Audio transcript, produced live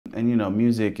and you know,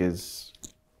 music is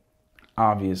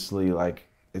obviously like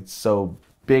it's so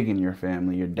big in your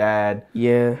family. Your dad,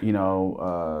 Yeah. you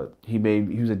know, he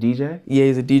was a DJ. Yeah,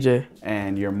 he's a DJ.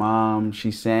 And your mom,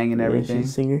 she sang and everything. Yeah, she's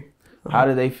a singer. How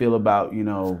do they feel about, you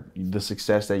know, the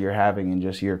success that you're having and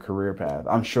just your career path?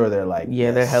 I'm sure they're like,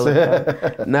 yeah, yes. They're hella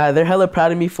proud. Nah, they're hella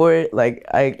proud of me for it. Like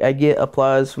I get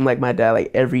applause from like my dad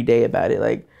like every day about it.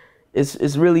 Like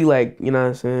it's really like, you know what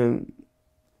I'm saying?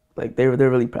 Like they're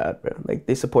really proud, bro. Like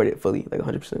they support it fully, like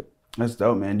 100%. That's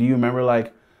dope, man. Do you remember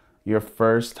like your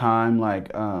first time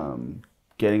like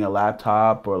getting a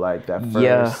laptop or like that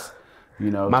first, you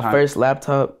know, my first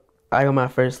laptop? I got my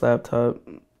first laptop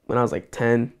when I was like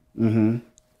 10. Mm-hmm.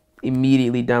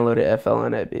 Immediately downloaded FL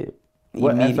on that bit.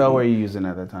 What FL were you using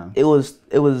at that time? It was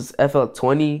FL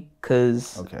 20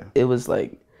 because it was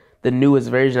like the newest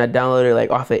version. I downloaded like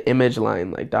off of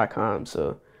ImageLine like .com,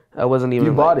 so I wasn't even.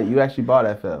 You bought it. You actually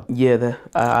bought FL. Yeah,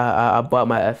 I bought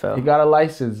my FL. He got a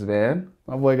license, man.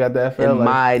 My boy got the FL. In like,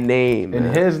 my name.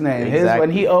 In his name. Exactly.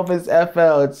 When he opens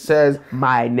FL, it says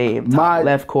my name. Top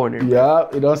left corner.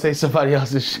 Yup. It don't say somebody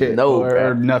else's shit. No,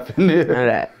 or nothing. None of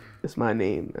that. It's my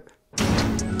name.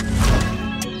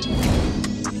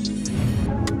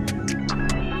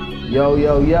 Yo,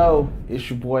 yo, yo, it's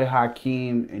your boy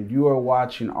Hakeem, and you are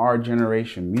watching Our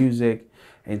Generation Music.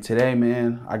 And today,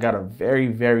 man, I got a very,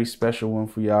 very special one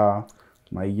for y'all.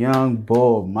 My young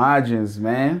bull, Maajins,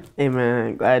 man. Hey,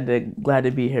 man, glad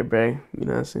to be here, bro. You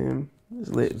know what I'm saying? It's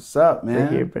lit. What's up, man?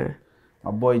 Lit here, bro.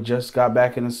 My boy just got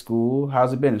back into school.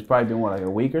 How's it been? It's probably been, what, like a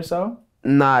week or so?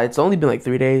 Nah, it's only been like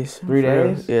 3 days. 3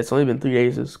 days? Yeah, it's only been 3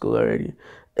 days of school already.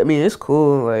 I mean, it's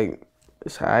cool. Like,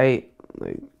 it's hype.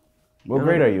 Like, what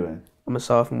grade are you in? I'm a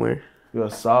sophomore. You're a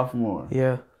sophomore?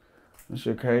 Yeah. That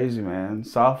shit crazy, man.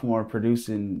 Sophomore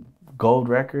producing gold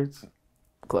records?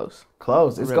 Close.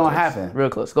 Close. It's going to happen. Real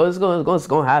close. It's going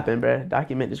to happen, bro.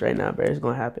 Document this right now, bro. It's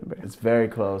going to happen, bro. It's very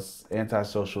close.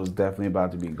 Antisocial is definitely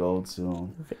about to be gold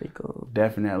soon. Very gold.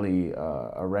 Definitely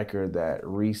a record that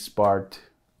re-sparked,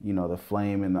 you know, the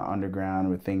flame in the underground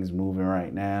with things moving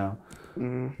right now.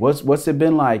 Mm. What's it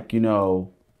been like, you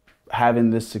know,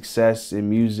 having this success in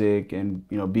music and,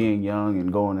 you know, being young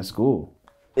and going to school?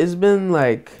 It's been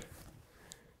like,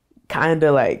 kind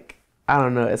of like, I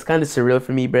don't know. It's kind of surreal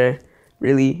for me, bro.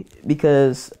 Really,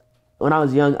 because when I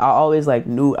was young, I always like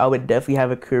knew I would definitely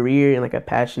have a career and like a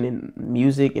passion in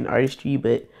music and artistry,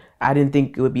 but I didn't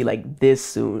think it would be like this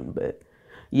soon. But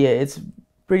yeah, it's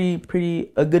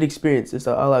pretty a good experience. It's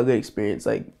all a good experience,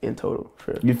 like in total.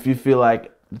 You feel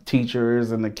like the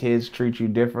teachers and the kids treat you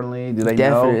differently? Do they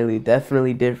definitely, know?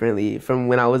 Definitely differently from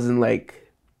when I was in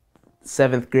like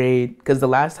 7th grade. Because the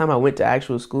last time I went to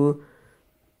actual school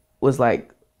was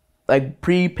like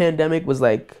pre-pandemic was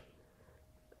like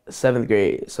 7th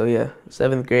grade. So yeah,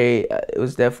 7th grade, it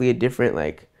was definitely a different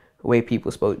like way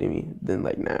people spoke to me than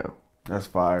like now. That's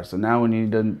fire. So now when you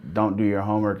don't do your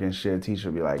homework and shit, teacher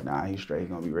will be like, nah, he's straight. He's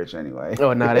going to be rich anyway.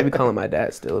 Oh, nah, they be calling my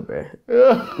dad still, bruh.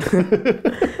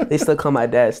 They still call my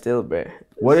dad still, bruh.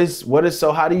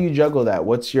 So how do you juggle that?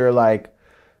 What's your like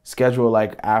schedule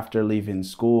like after leaving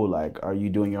school? Like, are you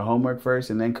doing your homework first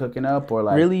and then cooking up, or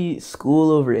like? Really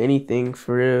school over anything,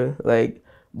 for real. Like,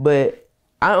 but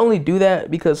I only do that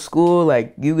because school,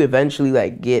 like, you eventually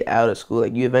like get out of school.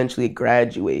 Like, you eventually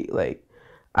graduate. Like,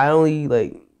 I only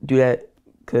like do that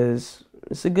because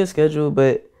it's a good schedule,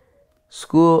 but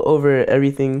school over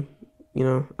everything, you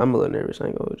know, I'm a little nervous, I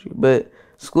ain't gonna hold you, but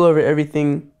school over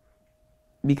everything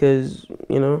because,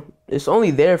 you know, it's only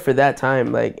there for that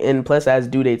time, like, and plus it has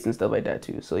due dates and stuff like that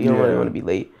too, so you don't really want to be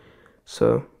late.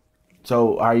 So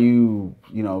are you,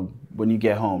 you know, when you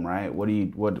get home, right, what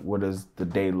does the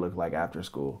day look like after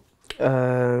school?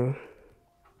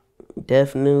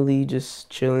 Definitely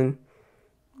just chilling.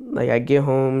 Like, I get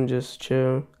home, just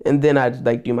chill, and then I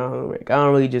like do my homework. I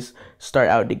don't really just start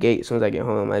out the gate as soon as I get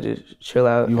home. I just chill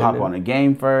out. You hop on a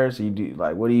game first? Or you do,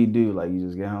 like, what do you do? Like, you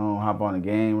just get home, hop on a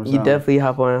game or something? You definitely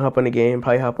hop on the game,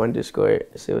 probably hop on Discord,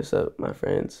 see what's up, my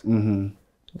friends. Mm-hmm.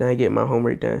 Then I get my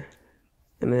homework done,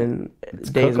 and then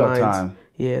the day is mine. Time.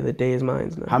 Yeah, the day is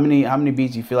mine now. How many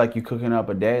beats you feel like you cooking up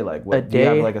a day? Like, what, do you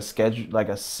have like a schedule, like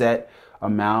a set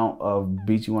amount of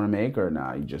beats you want to make, or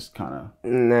nah, you just kind of?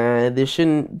 Nah, there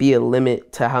shouldn't be a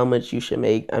limit to how much you should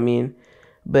make. I mean,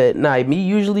 but nah, me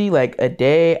usually like a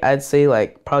day, I'd say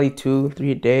like probably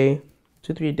 2-3 a day.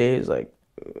 2-3 a day is like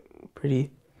pretty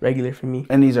regular for me.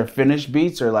 And these are finished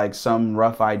beats or like some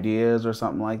rough ideas or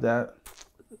something like that?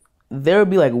 There would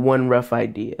be like one rough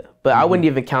idea, but I wouldn't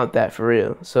even count that for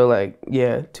real. So like,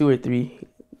 yeah, 2 or 3,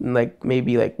 like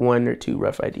maybe like 1 or 2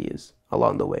 rough ideas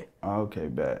along the way. Okay,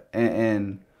 bet.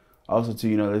 And also too,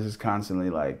 you know, this is constantly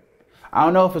like, I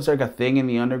don't know if it's like a thing in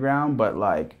the underground, but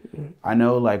like I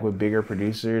know like with bigger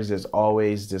producers, there's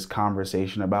always this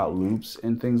conversation about loops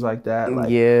and things like that. Like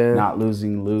not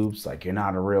losing loops, like you're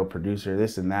not a real producer,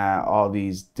 this and that, all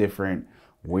these different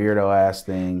weirdo ass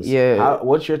things. Yeah.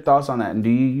 What's your thoughts on that? And do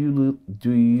you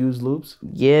use loops?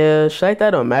 Yeah, shit like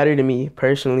that don't matter to me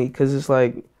personally, cause it's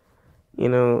like, you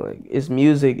know, like it's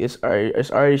music, it's art, it's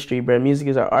artistry, bro. Music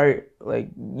is art. Like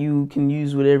you can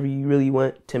use whatever you really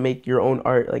want to make your own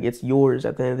art. Like it's yours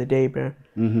at the end of the day, bro.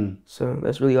 So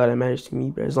that's really all that matters to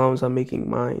me, bro. As long as I'm making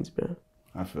mines, bro.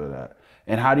 I feel that.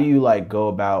 And how do you like go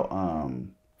about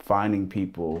finding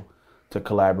people to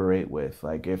collaborate with?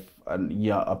 Like if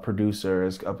a producer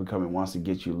is up and coming wants to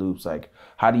get you loops, like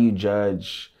how do you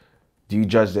judge? Do you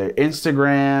judge their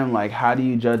Instagram? Like how do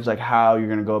you judge like how you're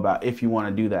gonna go about if you want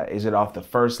to do that? Is it off the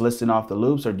first listen off the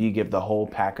loops, or do you give the whole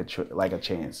pack a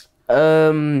chance?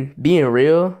 Being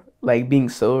real, like being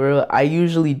so real, I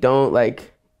usually don't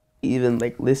like even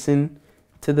like listen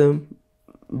to them,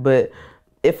 but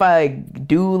if I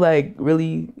do like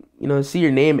really, you know, see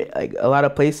your name like a lot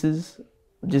of places,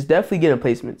 just definitely getting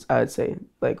placements, I'd say.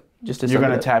 Like just to you're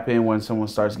gonna tap in when someone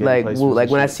starts getting like placements. well, like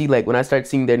when I start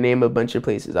seeing their name a bunch of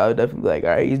places, I would definitely be like,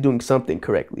 all right, he's doing something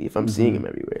correctly if I'm seeing him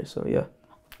everywhere. So yeah.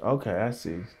 Okay, I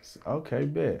see. Okay,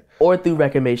 bet. Or through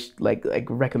recommendation, like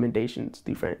recommendations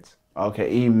through friends.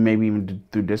 Okay, maybe even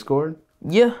through Discord.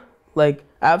 Yeah, like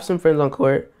I have some friends on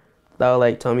court that will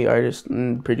like tell me artists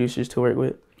and producers to work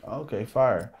with. Okay,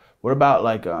 fire. What about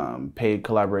like paid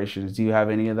collaborations? Do you have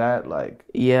any of that? Like,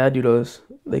 yeah, I do those.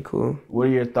 They cool. What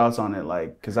are your thoughts on it?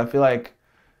 Like, because I feel like,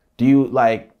 do you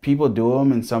like people do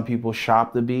them and some people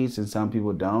shop the beats and some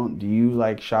people don't? Do you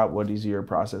like shop? What is your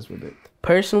process with it?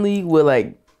 Personally, with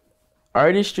like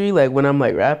artistry, like when I'm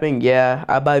like rapping, yeah,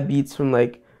 I buy beats from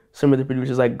like some of the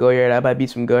producers like Goyard. I buy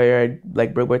beats from Goyard,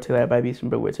 like Broke Boy Taylor. I buy beats from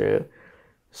Broke Boy Taylor.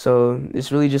 So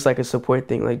it's really just like a support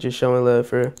thing, like just showing love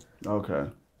for. Okay.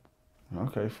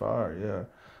 Okay, fire,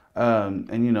 yeah.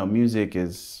 And you know, music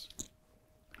is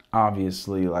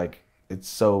obviously like it's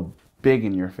so big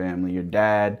in your family. Your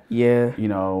dad, yeah, you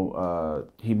know,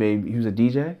 he was a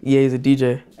DJ. Yeah, he's a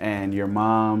DJ. And your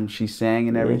mom, she sang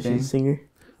and everything. Yeah, she's a singer.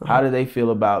 How do they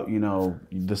feel about, you know,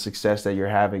 the success that you're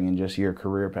having and just your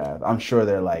career path? I'm sure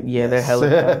they're like, yeah, yes. They're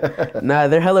hella proud. Nah,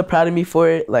 they're hella proud of me for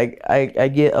it. Like I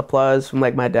get applause from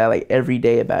like my dad like every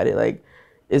day about it. Like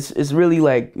it's really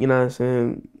like, you know what I'm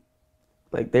saying?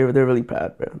 Like they're really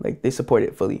proud, bro. Like they support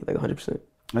it fully, like 100%.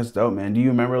 That's dope, man. Do you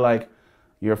remember like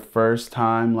your first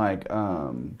time like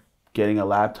getting a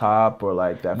laptop or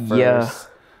like that first,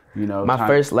 you know, my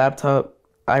first laptop?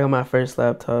 I got my first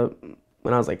laptop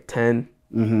when I was like 10.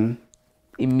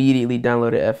 Immediately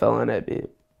downloaded FL on that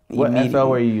bit. What FL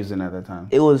were you using at that time?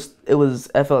 It was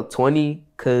FL 20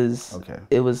 because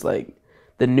it was like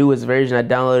the newest version. I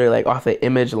downloaded it like off of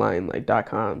imageline like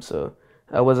 .com, so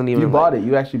I wasn't even. You bought it.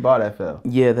 You actually bought FL.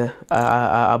 Yeah,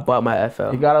 I bought my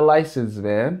FL. You got a license,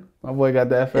 man. My boy got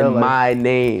the FL. In my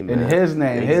name. In his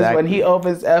name. Exactly. When he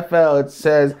opens FL, it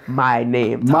says my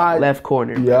name. My left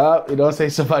corner. Yeah. It don't say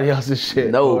somebody else's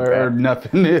shit. No, or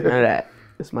nothing. None of that.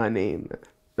 It's my name, man.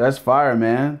 That's fire,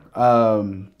 man.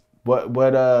 What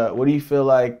do you feel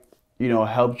like, you know,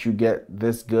 helped you get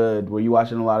this good? Were you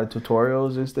watching a lot of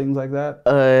tutorials and things like that?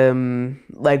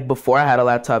 Like before I had a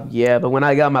laptop, yeah. But when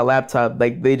I got my laptop,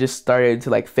 like they just started to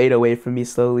like fade away from me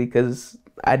slowly because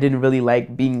I didn't really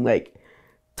like being like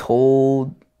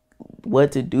told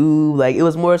what to do. Like it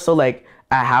was more so like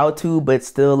a how to, but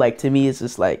still like to me it's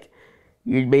just like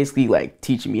you're basically like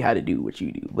teaching me how to do what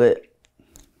you do. But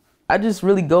I just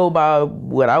really go by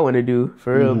what I want to do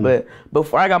for real. But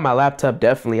before I got my laptop,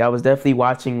 I was definitely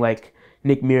watching like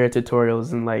Nick Mira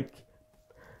tutorials and like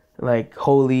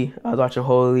Holy. I was watching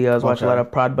Holy. I was watching a lot of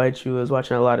Prod by You. I was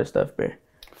watching a lot of stuff, bro.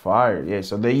 Fire, yeah.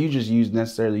 So you just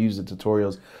necessarily use the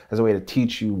tutorials as a way to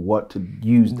teach you what to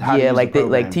use. How to use like the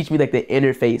they teach me like the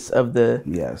interface of the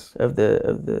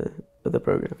of the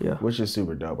program, yeah. Which is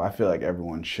super dope. I feel like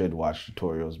everyone should watch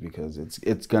tutorials because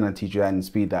it's gonna teach you that and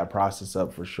speed that process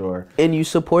up for sure. And you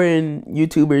supporting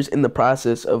YouTubers in the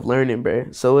process of learning,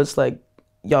 bro. So it's like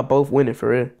y'all both winning for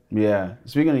real. Yeah.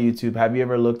 Speaking of YouTube, have you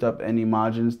ever looked up any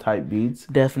Maajins type beats?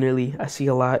 Definitely. I see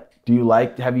a lot.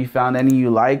 Have you found any you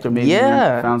liked, or maybe you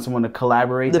found someone to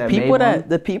collaborate? The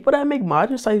people that make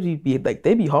Maajins types be like,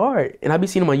 they be hard. And I be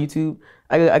seeing them on YouTube.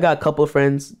 I got a couple of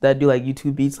friends that do like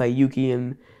YouTube beats like Yuki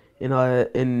and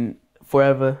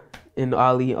Forever and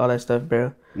Ali, all that stuff,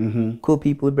 bro. Cool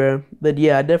people, bro. But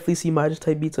yeah, I definitely see Maajins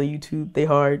type beats on YouTube. They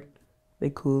hard.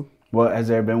 They cool. Well, has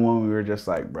there been one we were just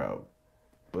like, bro,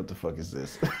 what the fuck is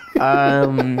this?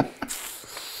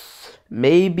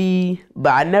 Maybe, but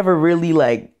I never really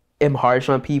like am harsh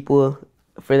on people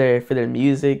for their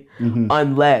music,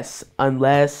 unless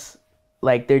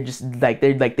like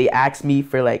they ask me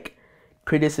for like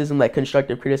criticism, like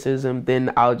constructive criticism,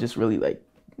 then I'll just really like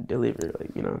deliver, like,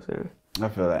 you know what I'm saying. I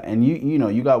feel that. And you know,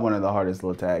 you got one of the hardest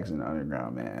little tags in the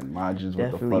underground, man. Maajins,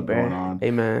 what the fuck going on?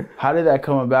 Hey, man. How did that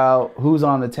come about? Who's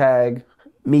on the tag?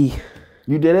 Me.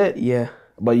 You did it? Yeah.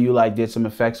 But you like did some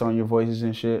effects on your voices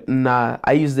and shit? Nah,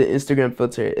 I used the Instagram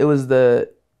filter. It was the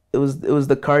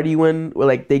Cardi one where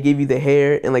like they give you the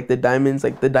hair and like the diamonds,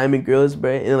 like the diamond girls,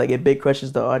 bruh, and like it big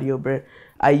crushes the audio, bruh.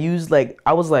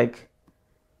 I was like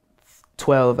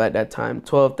 12 at that time,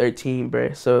 12, 13,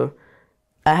 bruh. So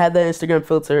I had that Instagram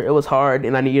filter. It was hard,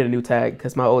 and I needed a new tag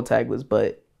because my old tag was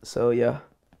butt. So yeah.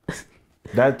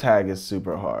 That tag is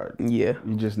super hard. Yeah.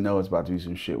 You just know it's about to be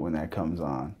some shit when that comes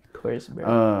on. Of course,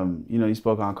 bro. You know, you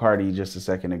spoke on Cardi just a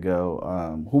second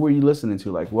ago. Who were you listening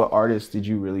to? Like, what artists did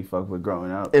you really fuck with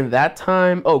growing up? In that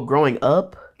time, growing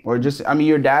up? Or just, I mean,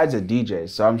 your dad's a DJ,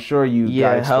 so I'm sure you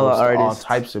got exposed to all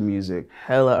types of music.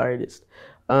 Hella artists.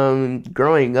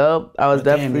 Growing up, I was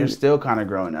definitely... You're still kind of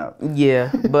growing up.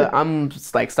 Yeah, but I'm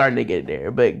just like starting to get there.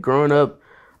 But growing up,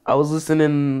 I was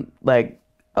listening like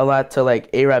a lot to like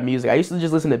A-rap music. I used to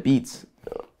just listen to beats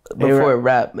before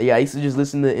rap. Yeah, I used to just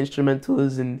listen to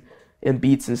instrumentals and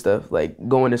beats and stuff. Like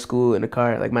going to school in the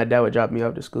car. Like my dad would drop me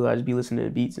off to school. I'd just be listening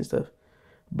to beats and stuff.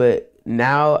 But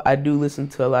now I do listen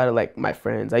to a lot of like my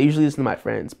friends. I usually listen to my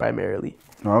friends primarily.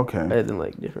 Okay. Rather than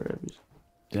like different rappers.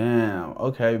 Damn.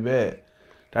 Okay, bet.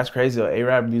 That's crazy though.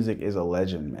 A-rap music is a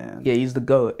legend, man. Yeah, he's the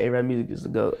GOAT. A-rap music is the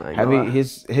GOAT.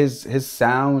 His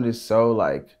sound is so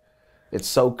like, it's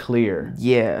so clear.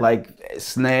 Yeah. Like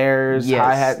snares,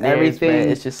 hi-hat, everything. Man.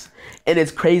 It's just, and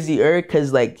it's crazier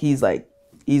because like he's like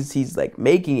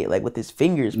making it like with his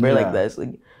fingers, bro. Yeah. Like that's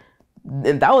like,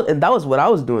 and that was what I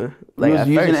was doing. Like you was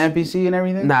using an MPC and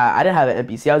everything? Nah, I didn't have an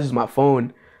MPC. I was using my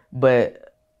phone.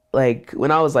 But like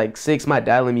when I was like 6, my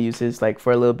dad let me use his like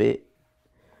for a little bit.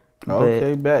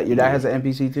 Okay, bet. Your dad has an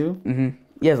MPC too? Mm-hmm.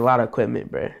 He has a lot of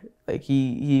equipment, bro. Like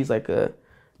he's like a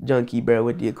junkie, bro,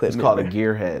 with the equipment. It's called bro. A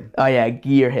gearhead. Oh yeah,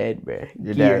 gearhead, bro.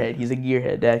 Your gearhead. He's a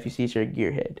gearhead. Dad, if you see it, you're a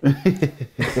gearhead.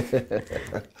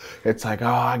 It's like, oh,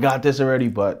 I got this already,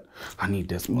 but I need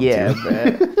this one. Yeah, too.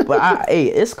 bro. But hey,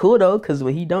 it's cool though, cause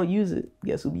when he don't use it,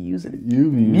 guess who be using it?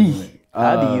 You be using it.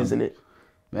 I'll be using it.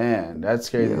 Man, that's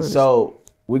crazy. Yeah, so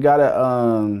we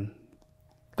gotta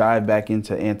dive back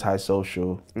into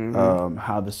Antisocial,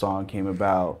 how the song came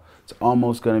about. It's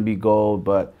almost gonna be gold,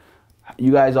 but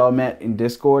you guys all met in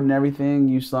Discord and everything?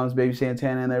 You Slums, Baby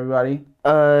Santana, and everybody?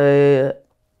 I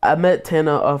met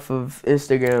Tana off of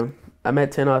Instagram.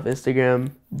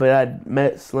 But I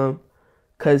met Slum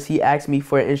because he asked me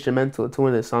for an instrumental to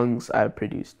one of the songs I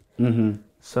produced. Mm-hmm.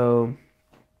 So,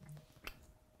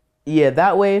 yeah,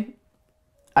 that way,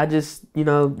 I just,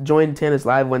 joined Tana's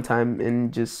live one time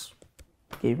and just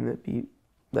gave him the beat.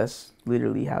 That's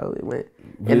literally how it went.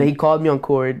 And then he called me on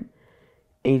Chord,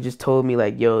 and he just told me,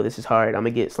 like, yo, this is hard. I'm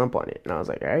going to get Slump on it. And I was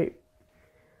like, all right.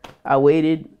 I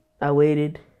waited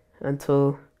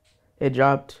until it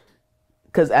dropped.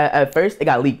 Because at first, it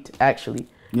got leaked, actually.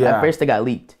 Yeah. At first, it got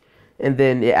leaked. And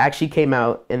then it actually came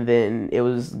out, and then it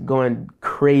was going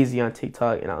crazy on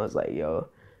TikTok. And I was like, yo,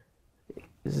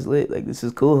 this is lit. Like, this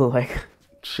is cool. Like,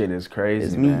 shit is crazy,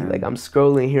 it's me. Man. Like, I'm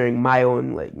scrolling, hearing my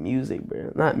own, like, music,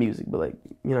 bro. Not music, but, like,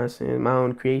 you know what I'm saying? My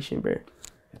own creation, bro.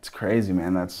 It's crazy,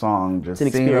 man. That song, just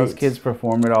seeing those kids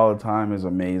perform it all the time is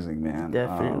amazing, man.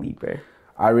 Definitely, bro.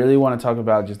 I really want to talk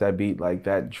about just that beat, like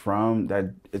that drum,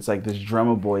 that it's like this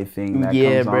drummer boy thing that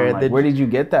comes on. Like, where did you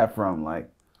get that from?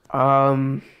 Like,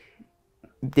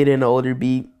 did an older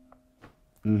beat.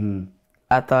 Mm-hmm.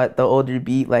 I thought the older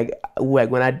beat, like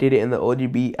when I did it in the older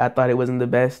beat, I thought it wasn't the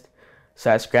best,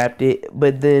 so I scrapped it.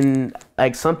 But then,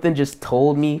 like, something just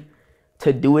told me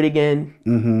to do it again,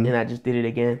 and I just did it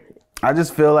again. I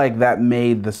just feel like that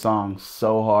made the song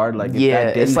so hard. Like, if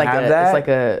that didn't it's like have it's like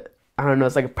a, I don't know,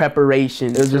 it's like a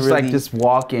prepreparation. It was just really, like this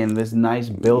walk in, this nice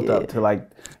build up to like,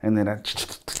 and then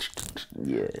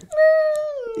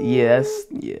Yes.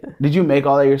 Did you make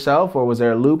all that yourself, or was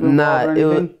there a loop involved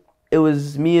or anything? It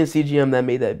was me and CGM that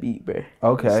made that beat, bro.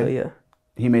 Okay. So yeah.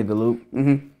 He made the loop?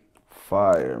 Mm-hmm.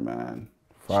 Fire, man.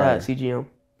 Fire. Shout out CGM.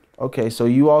 Okay, so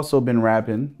you also been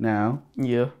rapping now.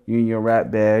 Yeah. You in your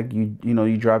rap bag.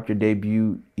 You dropped your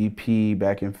debut EP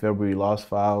back in February, Lost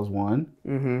Files 1.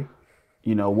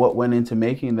 Mm-hmm. What went into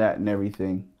making that and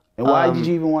everything? And why did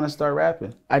you even want to start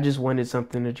rapping? I just wanted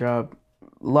something to drop.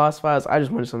 Lost Files, I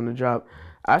just wanted something to drop.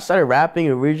 I started rapping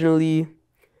originally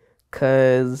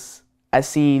because I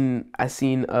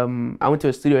went to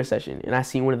a studio session and I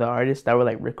seen one of the artists that were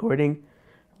like recording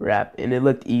rap, and it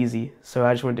looked easy, so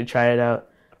I just wanted to try it out,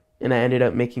 and I ended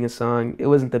up making a song. It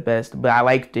wasn't the best, but I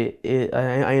liked it.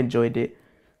 I enjoyed it.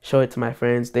 Showed it to my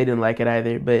friends. They didn't like it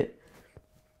either, but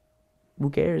who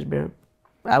cares, bro?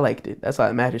 I liked it. That's all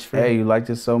that matters for me. Hey, you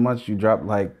liked it so much, you dropped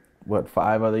like what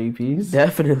 5 other EPs?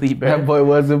 Definitely, bro. That boy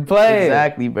wasn't playing.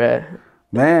 Exactly, bro.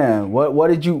 Man, what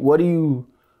do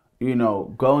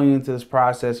you going into this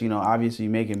process, obviously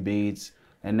making beats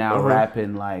and now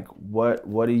rapping, like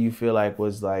what do you feel like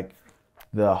was like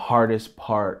the hardest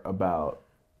part about,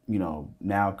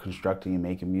 now constructing and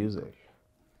making music?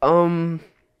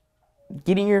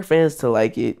 Getting your fans to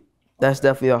like it. That's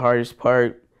definitely the hardest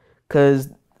part, cuz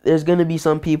there's going to be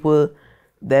some people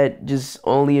that just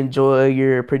only enjoy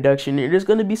your production, and there's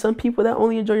going to be some people that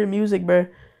only enjoy your music, bro.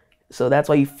 So that's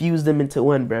why you fuse them into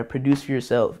one, bro. Produce for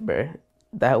yourself, bro.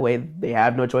 That way they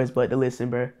have no choice but to listen,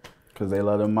 bro. Because they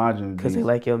love the Maajins. Because they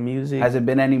like your music. Has it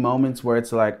been any moments where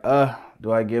it's like,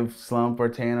 do I give Slump or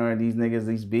Tana or these niggas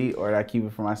these beat, or do I keep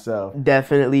it for myself?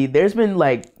 Definitely. There's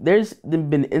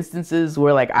been instances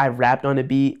where like I rapped on a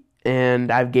beat and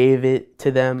I've gave it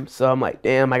to them. So I'm like,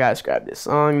 damn, I gotta scrap this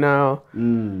song now.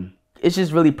 It's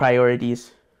just really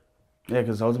priorities. Yeah,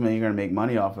 because ultimately you're gonna make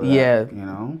money off of that. Yeah.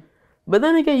 But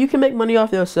then again, you can make money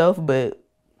off yourself, but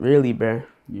really, bro.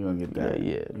 You're gonna get that.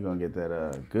 Yeah. You're gonna get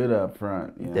that good up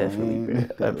front. Definitely,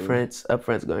 bro.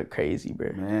 Upfront's going crazy,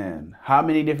 bro. Man, how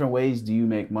many different ways do you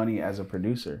make money as a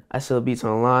producer? I sell beats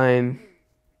online.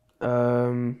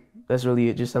 That's really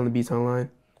it. Just selling beats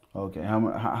online. Okay.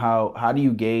 How do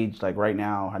you gauge, like right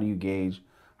now? How do you gauge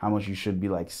how much you should be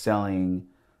like selling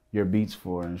your beats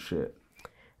for and shit?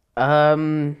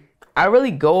 I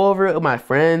really go over it with my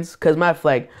friends, cause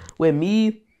with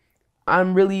me,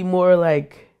 I'm really more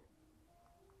like,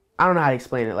 I don't know how to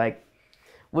explain it. Like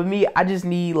with me, I just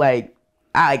need like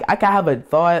I can have a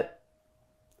thought,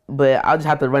 but I'll just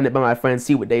have to run it by my friends,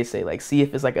 see what they say, like see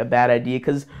if it's like a bad idea.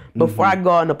 Cause before I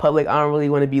go out in the public, I don't really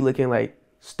want to be looking like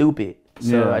stupid.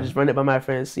 So I just run it by my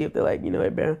friends, see if they're like, hey,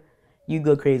 bro, you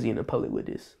go crazy in the public with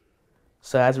this.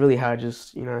 So that's really how I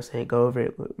just, what I'm saying, go over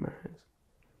it with my friends.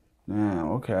 Yeah,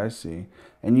 okay, I see.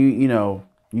 And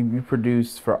you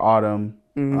produced for Autumn.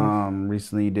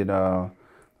 Recently you did the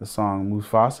song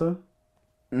Mufasa.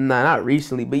 Nah, not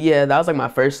recently, but yeah, that was like my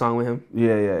first song with him.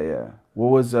 Yeah. What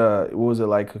was it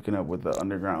like hooking up with the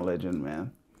underground legend,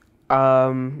 man?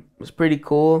 It was pretty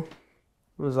cool.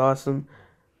 It was awesome.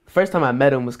 First time I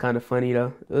met him was kind of funny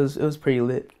though. It was pretty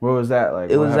lit. What was that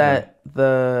like? It was at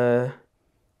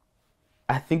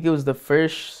I think it was the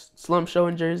first Slump show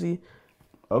in Jersey.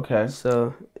 Okay.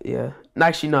 So yeah,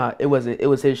 actually not. It wasn't. It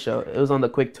was his show. It was on the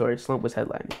Quick Tour. Slump was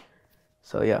headlining.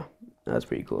 So yeah, that was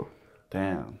pretty cool.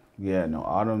 Damn. Yeah. No.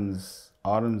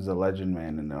 Autumn's a legend,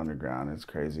 man, in the underground. It's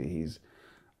crazy. He's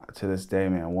to this day,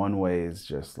 man. One Way is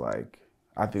just like,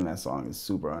 I think that song is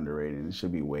super underrated. It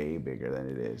should be way bigger than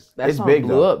it is. That song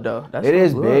blew up though. It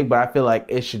is big, but I feel like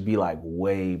it should be like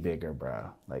way bigger,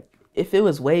 bro. Like if it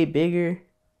was way bigger,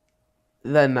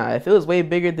 then nah. If it was way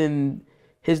bigger than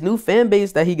his new fan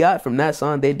base that he got from that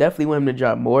song, they definitely want him to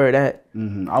drop more of that.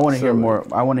 I want to hear more.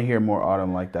 I want to hear more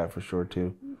Autumn like that for sure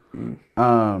too.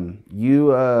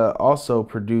 You also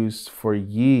produced for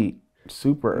Yeat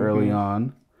super early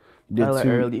on.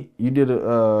 You did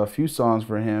a few songs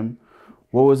for him.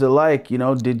 What was it like?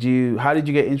 How did you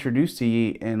get introduced to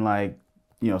Yeat and like,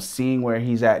 seeing where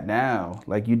he's at now?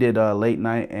 Like you did Late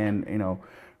Night and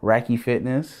Racky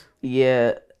Fitness.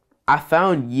 Yeah. I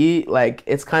found Yeat, like,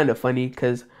 it's kind of funny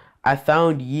because I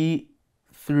found Yeat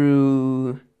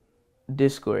through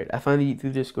Discord.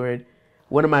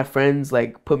 One of my friends,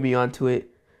 like, put me onto it.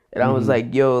 And I was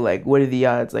like, yo, like, what are the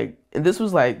odds? Like, and this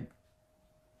was, like,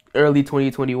 early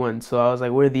 2021. So I was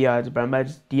like, what are the odds, bro? I might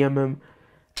just DM him,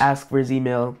 ask for his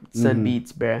email, send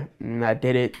beats, bro. And I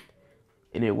did it,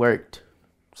 and it worked.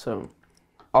 So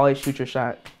always shoot your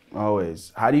shot.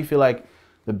 Always. How do you feel like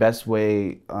the best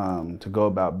way to go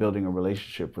about building a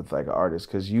relationship with like an artist,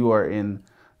 because you are in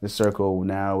the circle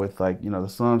now with like the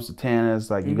Slumps, the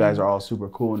Tanas, like you guys are all super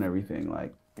cool and everything,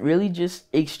 like really just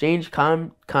exchange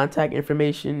contact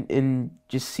information and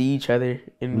just see each other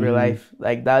in real life,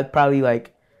 like that'd probably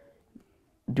like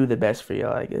do the best for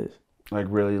y'all, I guess. Like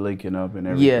really linking up and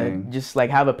everything. Yeah, just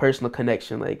like have a personal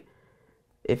connection, like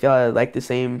if y'all like the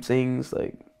same things,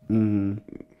 like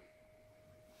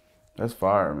that's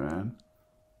fire, man.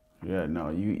 Yeah, no,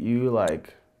 you're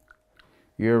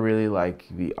really like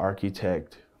the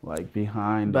architect, like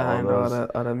behind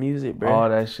all the music, bro. All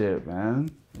that shit, man.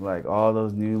 Like all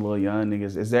those new little young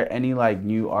niggas. Is there any like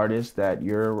new artists that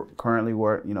you're currently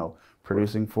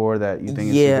producing for that you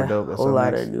think is super dope? Yeah, a whole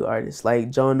lot of new artists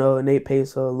like Jono, Nate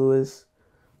Peso, Lewis,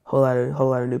 whole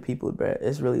lot of new people, bro.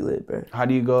 It's really lit, bro. How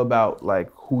do you go about like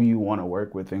who you want to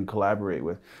work with and collaborate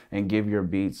with and give your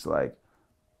beats like?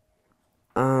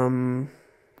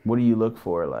 What do you look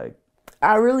for like?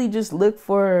 I really just look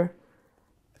for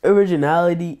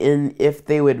originality and if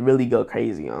they would really go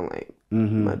crazy on like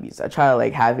my beats. I try to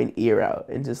like have an ear out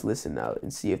and just listen out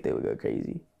and see if they would go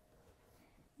crazy.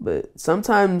 But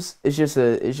sometimes it's just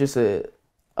a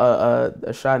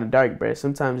shot in the dark, bro.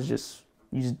 Sometimes it's just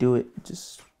you just do it.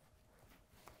 Just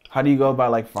how do you go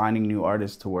about like finding new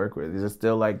artists to work with? Is it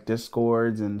still like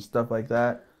Discords and stuff like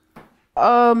that?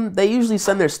 They usually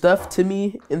send their stuff to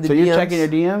me in the DMs. So you're checking your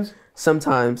DMs?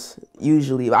 Sometimes,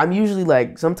 usually. I'm usually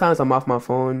like, sometimes I'm off my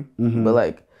phone, but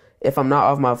like, if I'm not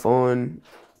off my phone,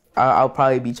 I'll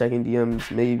probably be checking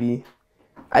DMs, maybe.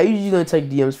 I usually gonna check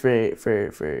DMs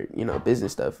for you know,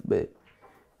 business stuff, but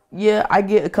yeah, I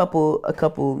get a couple,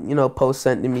 you know, posts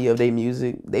sent to me of their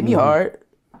music. They be hard.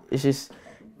 It's just,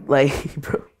 like,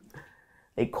 bro,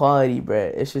 their quality,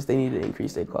 bro. It's just they need to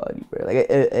increase their quality, bro. Like,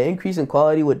 an increase in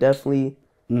quality would definitely...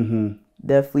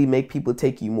 definitely make people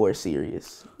take you more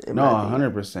serious. No,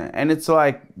 100%. And it's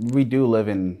like we do live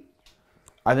in.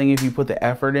 I think if you put the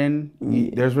effort in,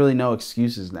 there's really no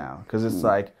excuses now. Because it's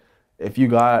like if you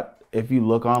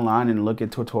look online and look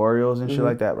at tutorials and shit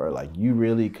like that, bro, like you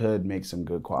really could make some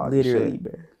good quality literally, shit.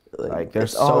 Bro. Like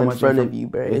there's it's all so in much front of you,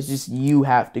 bro. It's just you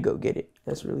have to go get it.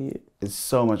 That's really it. It's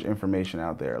so much information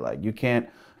out there. Like you can't.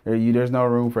 There's no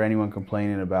room for anyone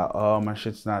complaining about, oh, my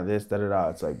shit's not this, da da da.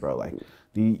 It's like, bro, like.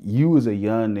 You was a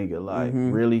young nigga, like,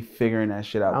 really figuring that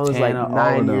shit out. I was Tana,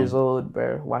 like 9 years old,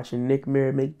 bro, watching Nick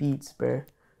Mira make beats, bro.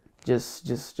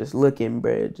 Just looking,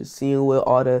 bro. Just seeing what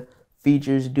all the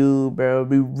features do, bro.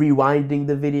 Rewinding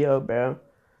the video, bro.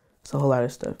 It's a whole lot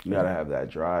of stuff. You gotta have that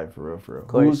drive, for real, for real. Of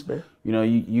course, bro. You know,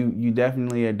 you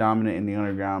definitely are dominant in the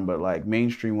underground, but, like,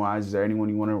 mainstream-wise, is there anyone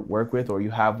you want to work with or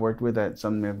you have worked with that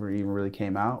something never even really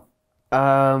came out?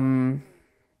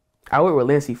 I worked with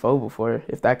Lancey Foe before,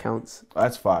 if that counts.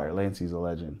 That's fire. Lancey's a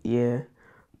legend. Yeah.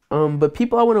 But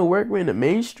people I want to work with in the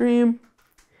mainstream,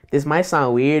 this might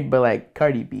sound weird, but like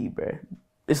Cardi B, bro.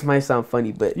 This might sound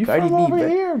funny, but you Cardi from B, over bro.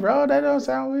 here, bro. That don't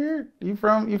sound weird. You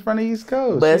from the East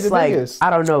Coast. But it's like, biggest. I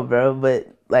don't know, bro. But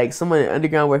like someone in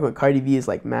underground working with Cardi B is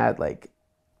like mad, like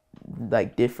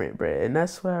different, bro. And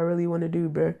that's what I really want to do,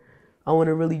 bro. I want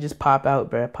to really just pop out,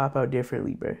 bro. Pop out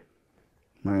differently, bro.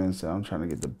 Man, so I'm trying to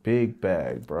get the big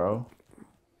bag, bro.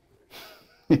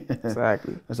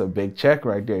 Exactly. That's a big check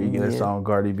right there. You get a song with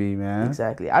Cardi B, man.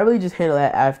 Exactly. I really just handle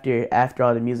that after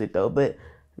all the music, though. But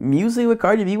music with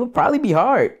Cardi B would probably be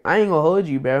hard. I ain't gonna hold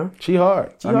you, bro. She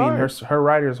hard. I mean, her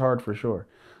writer's hard for sure.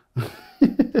 Oh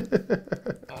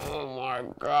my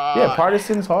god. Yeah,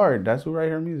 Partisan's hard. That's who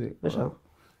write her music. For sure.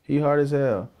 He hard as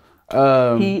hell.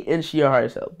 He and she are hard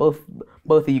as hell.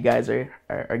 Both of you guys are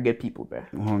good people, bro.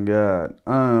 Oh God.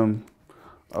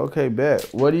 Okay, bet.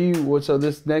 So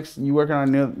this next, you working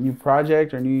on a new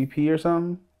project or new EP or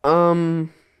something?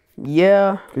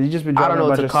 Yeah. Cause you just been dropping a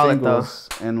bunch of singles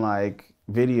and like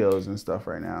videos and stuff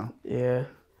right now. Yeah.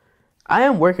 I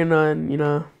am working on, you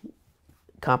know,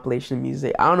 compilation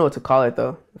music. I don't know what to call it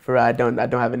though. For real, I don't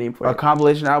have a name for it. A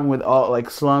compilation album with all like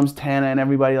Slums, Tana, and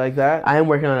everybody like that. I am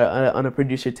working on a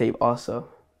producer tape also.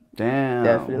 Damn.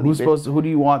 Definitely. Who do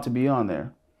you want to be on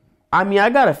there? I mean, I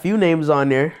got a few names on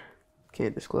there.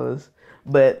 Can't disclose,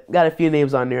 but got a few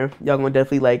names on there. Y'all gonna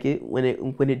definitely like it when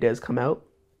it does come out.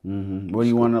 What do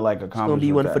you want to like accomplish? It's gonna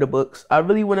be one for the books. I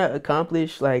really want to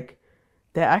accomplish like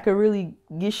that. I could really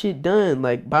get shit done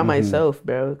like by myself,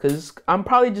 bro. Cause I'm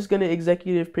probably just gonna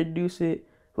executive produce it,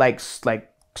 like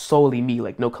solely me,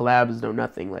 like no collabs, no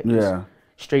nothing, like just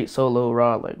straight solo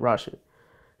raw shit.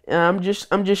 And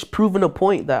I'm just proving a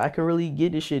point that I can really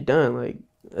get this shit done. Like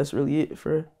that's really it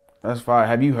for. That's fine.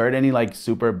 Have you heard any like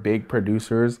super big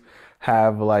producers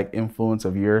have like influence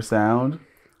of your sound?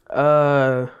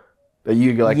 That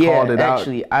you like called it out.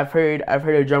 Actually, I've heard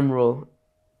a drum roll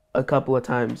a couple of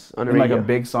times on the radio. Like a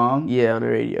big song? Yeah, on the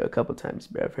radio a couple of times,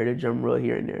 bro. I've heard a drum roll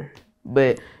here and there.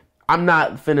 But I'm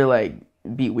not finna like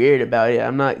be weird about it.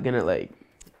 I'm not gonna like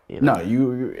No,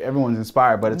 you everyone's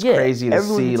inspired, but it's crazy to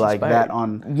see like that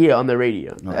on the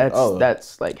radio.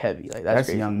 That's like heavy. Like that's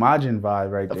crazy. A young Maajins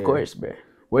vibe right there. Of course, bro.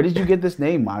 Where did you get this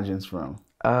name Maajins from?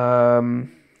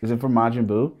 Is it from Majin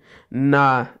Buu?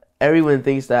 Nah, everyone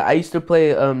thinks that. I used to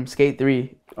play Skate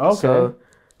 3. Okay. So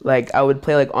like I would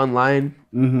play like online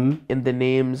and the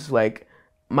names like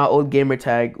my old gamer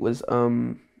tag was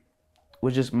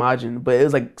just Majin, but it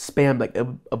was like spammed like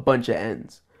a bunch of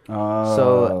N's. Oh.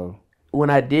 So when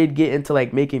I did get into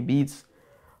like making beats,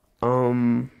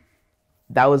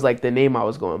 that was like the name I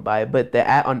was going by, but the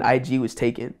 @ on IG was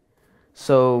taken.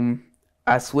 So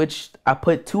I switched. I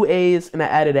put 2 A's and I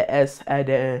added an S at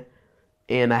the end,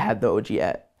 and I had the OG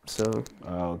at. So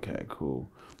Okay, cool.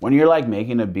 When you're like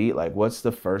making a beat, like what's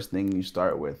the first thing you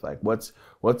start with? Like what's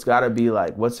gotta be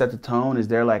like, what set the tone? Is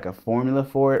there like a formula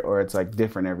for it, or it's like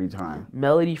different every time?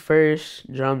 melody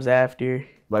first, drums after.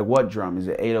 Like what drum? Is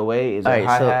it 808? Is All it right,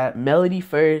 hi-hat? so melody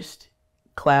first,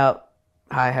 clap,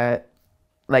 hi hat.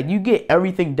 Like you get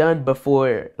everything done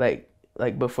before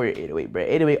before your 808, bro.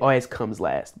 808 always comes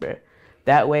last, bro.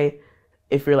 That way,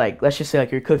 if you're like, let's just say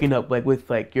like you're cooking up like with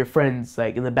like your friends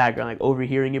like in the background like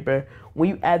overhearing it, bro. When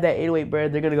you add that 808, bro,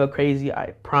 they're gonna go crazy.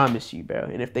 I promise you, bro.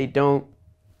 And if they don't,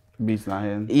 Beats not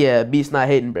hitting? yeah, beat's not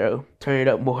hitting, bro. Turn it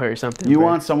up more or something. You bro.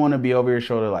 want someone to be over your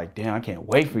shoulder like, damn, I can't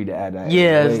wait for you to add that.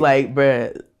 Yeah, 808. it's like,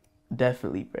 bro,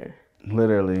 definitely, bro.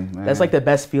 Literally, man. That's like the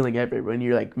best feeling ever when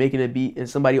you're like making a beat and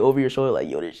somebody over your shoulder like,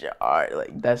 yo, this shit hard.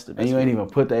 Like that's the best. And you ain't feeling.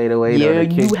 even put the 808 Yeah, or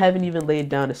the kick. you haven't even laid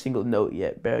down a single note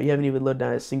yet, bro. You haven't even laid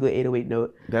down a single 808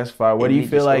 note. That's fire. What And do you you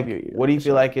feel just like? over your- What do you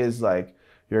feel like is like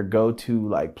your go-to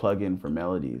like plug-in for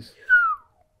melodies?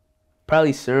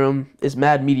 Probably Serum. It's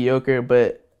mad mediocre,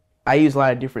 but I use a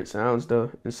lot of different sounds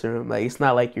though in Serum. Like it's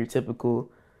not like your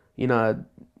typical, you know.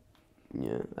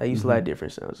 Yeah, I use a lot of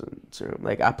different sounds in Serum.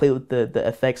 Like I play with the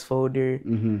effects folder.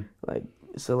 Like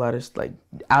it's a lot of like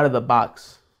out of the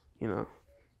box, you know.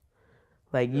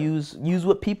 Like use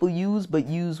what people use, but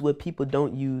use what people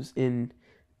don't use in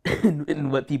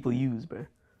what people use, bro.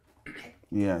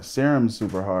 Yeah, Serum's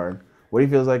super hard. What do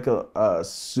you feel is like a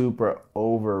super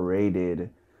overrated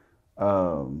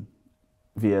VST?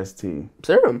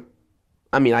 Serum.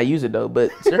 I mean, I use it though,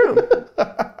 but Serum.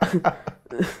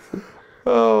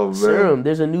 Oh man. Serum.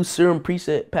 There's a new Serum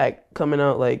preset pack coming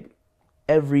out like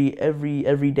every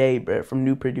day, bro, from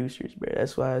new producers, bro.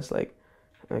 That's why it's like,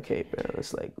 okay, bro.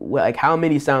 It's like, well, like how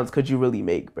many sounds could you really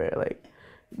make, bro? Like,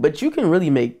 but you can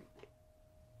really make.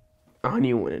 I don't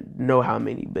even want to know how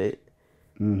many, but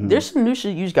there's some new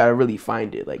shit. You just gotta really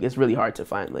find it. Like, it's really hard to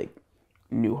find like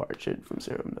new hard shit from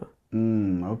Serum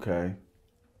though. Okay.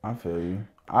 I feel you.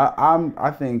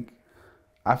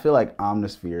 I feel like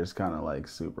Omnisphere is kind of like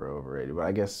super overrated, but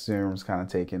I guess Serum's kind of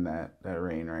taking that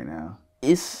reign right now.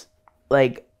 It's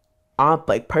like,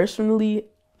 personally,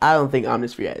 I don't think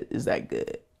Omnisphere is that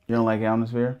good. You don't like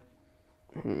Omnisphere?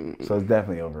 So it's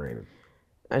definitely overrated.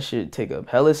 That shit take up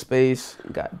hella space.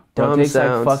 Got Bro, dumb it takes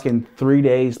sounds. like fucking 3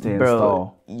 days to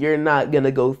install. You're not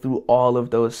gonna go through all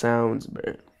of those sounds,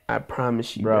 bro. I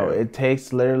promise you, Bro, bro. it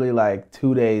takes literally like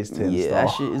 2 days to install. Yeah, that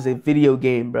shit is a video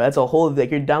game, bro. That's a whole,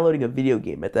 like, you're downloading a video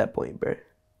game at that point, bro.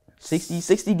 60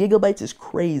 gigabytes is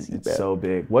crazy, It's bro. so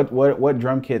big. What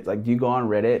drum kits? Like, do you go on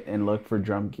Reddit and look for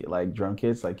drum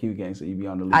kits? Like, Q Gang, so you be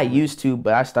on the loop. I used to,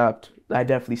 but I stopped. I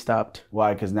definitely stopped.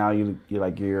 Why? Because now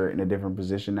you're in a different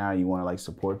position now. You want to like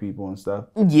support people and stuff.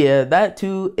 Yeah, that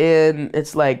too. And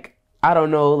it's like, I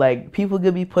don't know, like, people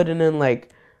could be putting in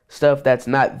like stuff that's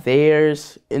not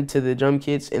theirs into the drum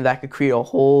kits, and that could create a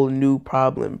whole new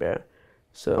problem, bro.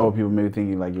 So Oh, people maybe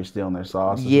thinking like you're stealing their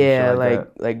sauce. Or some yeah, shit like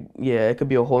like yeah, it could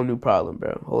be a whole new problem,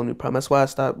 bro. Whole new problem. That's why I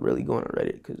stopped really going on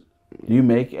Reddit, cause that. Do you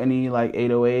make any like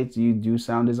 808s? Do you do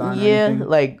sound design? Or yeah, anything?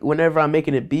 like whenever I'm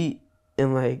making a beat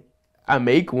and like I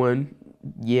make one,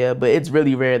 yeah, but it's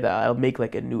really rare that I'll make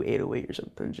like a new 808 or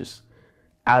something just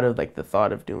out of like the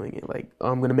thought of doing it. Like, oh,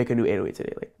 I'm gonna make a new 808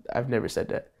 today. Like, I've never said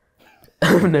that.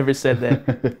 I've never said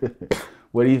that.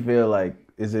 What do you feel like?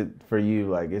 Is it for you?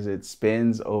 Like, is it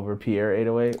spins over Pierre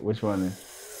 808? Which one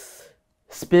is?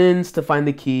 Spins to find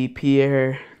the key,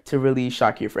 Pierre to really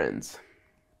shock your friends.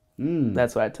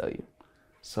 That's what I tell you.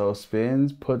 So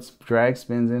spins, drag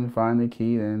spins in, find the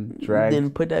key, then drag. Then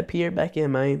put that Pierre back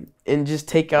in, man, and just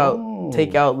take out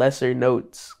lesser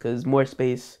notes, cause more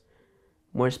space,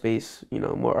 you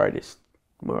know, more artist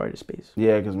space.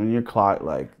 Yeah, because when you're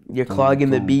You're clogging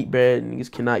the beat, bro.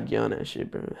 Niggas cannot get on that shit,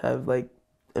 bro. Have like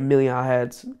a million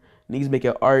hi-hats. Niggas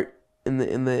making art in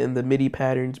the MIDI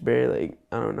patterns, bro. Like,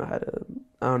 I don't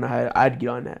know how I'd get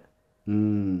on that.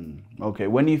 Okay.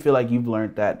 When do you feel like you've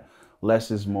learned that less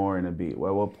is more in a beat?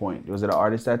 Well, at what point? Was it an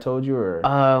artist that told you, or?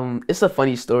 It's a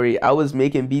funny story. I was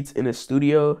making beats in a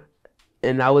studio,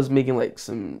 and I was making like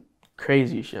some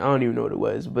crazy shit. I don't even know what it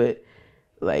was, but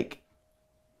like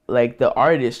the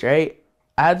artist, right?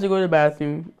 I had to go to the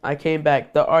bathroom. I came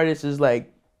back. The artist is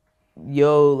like,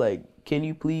 yo, like, can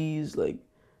you please like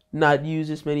not use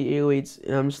this many 808s?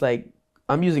 And I'm just like,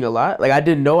 I'm using a lot. Like, I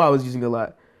didn't know I was using a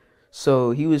lot.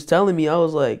 So he was telling me, I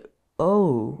was like,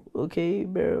 oh, okay,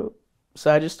 bro.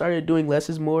 So I just started doing less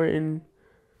is more, and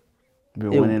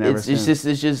Been winning ever since.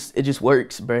 it just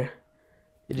works, bro.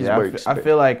 It just works. I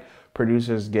feel like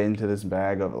producers get into this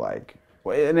bag of like,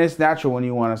 and it's natural when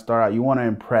you want to start out. You want to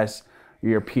impress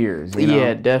your peers. You know?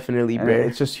 Yeah, definitely, And bro.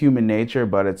 it's just human nature,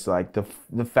 but it's like the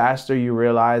faster you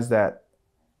realize that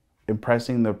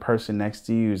impressing the person next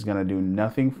to you is gonna do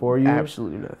nothing for you.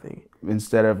 Absolutely nothing.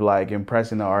 Instead of like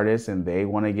impressing the artist and they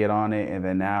want to get on it, and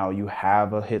then now you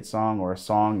have a hit song or a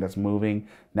song that's moving.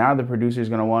 Now the producer is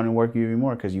gonna want to work you even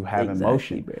more because you have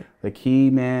emotion. Bro. The key,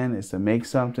 man, is to make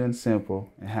something simple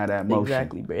and have that motion.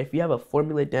 Exactly, bro. If you have a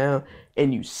formula down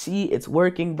and you see it's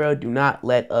working, bro, do not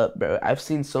let up, bro. I've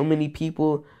seen so many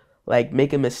people like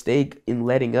make a mistake in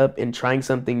letting up and trying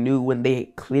something new when they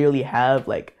clearly have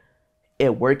like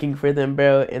it working for them,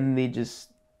 bro, and they just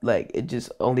like it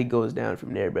just only goes down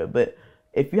from there, bro. But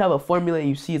if you have a formula and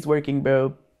you see it's working,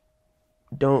 bro,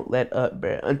 don't let up,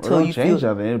 bro. Until you change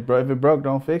feel nothing. If it broke,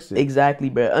 don't fix it. exactly,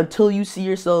 bro. Until you see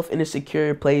yourself in a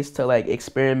secure place to like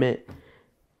experiment.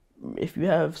 If you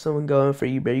have someone going for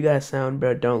you, bro, you got sound,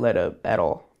 bro. Don't let up at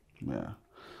all. Yeah.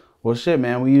 Well, shit,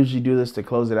 man. We usually do this to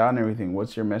close it out and everything.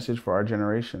 What's your message for our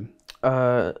generation?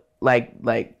 Like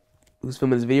who's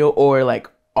filming this video or like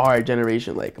our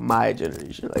generation, like my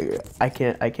generation. Like I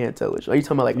can't tell which. Are you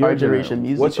talking about like Your our generation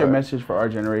music? What's your or... message for our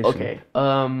generation? Okay.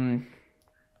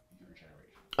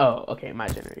 Oh, okay, my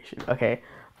generation. Okay.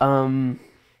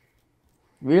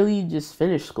 Really just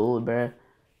finish school, bruh.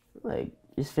 Like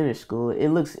just finish school. It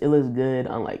looks good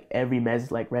on like every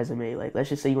resume. Like let's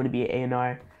just say you want to be an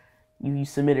A&R. You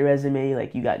submit a resume,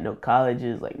 like you got no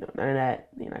colleges, like no none of that.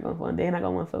 They're not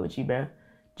gonna want to fuck with you, bruh.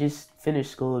 Just finish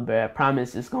school, bruh. I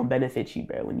promise it's gonna benefit you,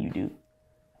 bruh, when you do.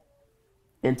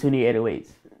 And tune your 808s.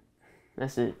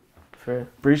 That's it.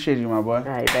 Appreciate you, my boy.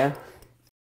 Alright, bruh.